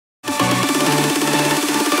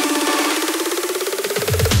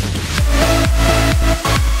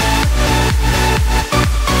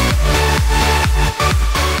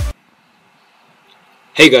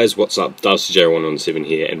Hey guys, what's up? DarcyJ117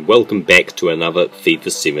 here, and welcome back to another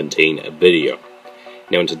FIFA 17 video.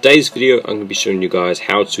 Now in today's video, I'm going to be showing you guys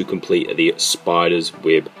how to complete the Spider's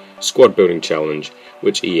Web Squad Building Challenge,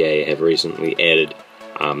 which EA have recently added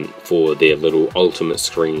for their little ultimate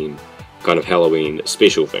screen kind of Halloween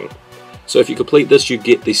special thing. So if you complete this, you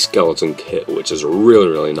get the skeleton kit, which is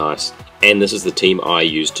really nice, and this is the team I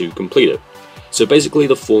used to complete it. So basically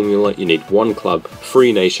the formula, you need one club,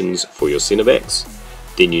 3 nations for your centre backs.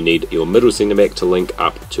 Then you need your middle centre back to link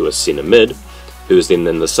up to a centre mid, who is then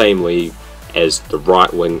in the same league as the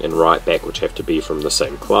right wing and right back, which have to be from the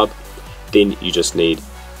same club. Then you just need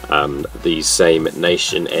the same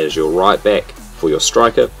nation as your right back for your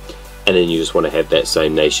striker, and then you just want to have that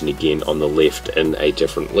same nation again on the left in a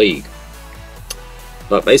different league.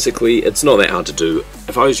 But basically, it's not that hard to do.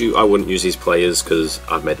 If I was you, I wouldn't use these players because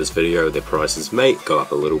I've made this video, their prices may go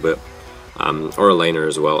up a little bit. Or Elena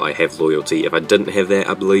as well, I have loyalty. If I didn't have that,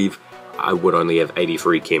 I believe I would only have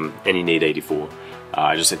 83 chem, and you need 84.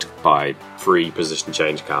 I just had to buy 3 position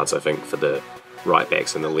change cards, I think, for the right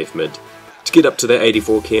backs and the left mid to get up to that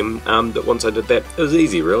 84 chem. But once I did that, it was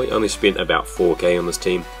easy really. Only spent about 4k on this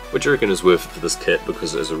team, which I reckon is worth it for this kit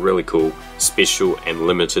because it's a really cool special and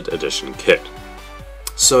limited edition kit.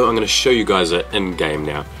 So I'm going to show you guys it in game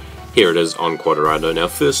now. Here it is on Quadrado. Now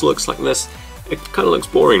first looks like this. It kind of looks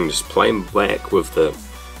boring, just plain black with the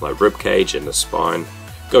rib cage and the spine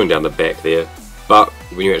going down the back there. But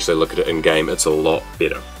when you actually look at it in game, it's a lot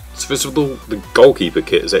better. So first of all, the goalkeeper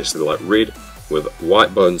kit is actually like red with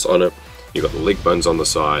white bones on it. You've got the leg bones on the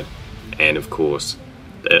side, and of course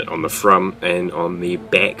on the front and on the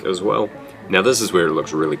back as well. Now this is where it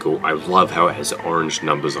looks really cool. I love how it has orange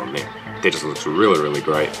numbers on there. That just looks really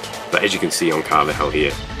great. But as you can see on Carvajal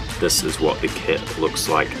here, this is what the kit looks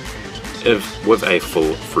like with a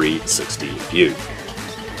full 360 view.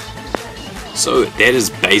 So that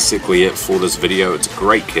is basically it for this video. It's a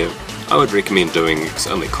great kit. I would recommend doing it because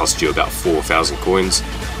it only costs you about 4,000 coins.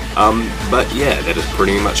 But yeah, that is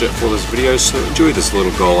pretty much it for this video. So enjoy this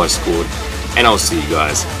little goal I scored, and I'll see you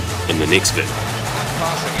guys in the next video.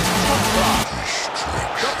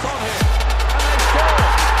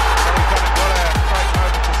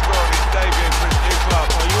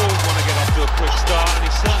 Start, and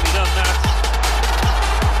he certainly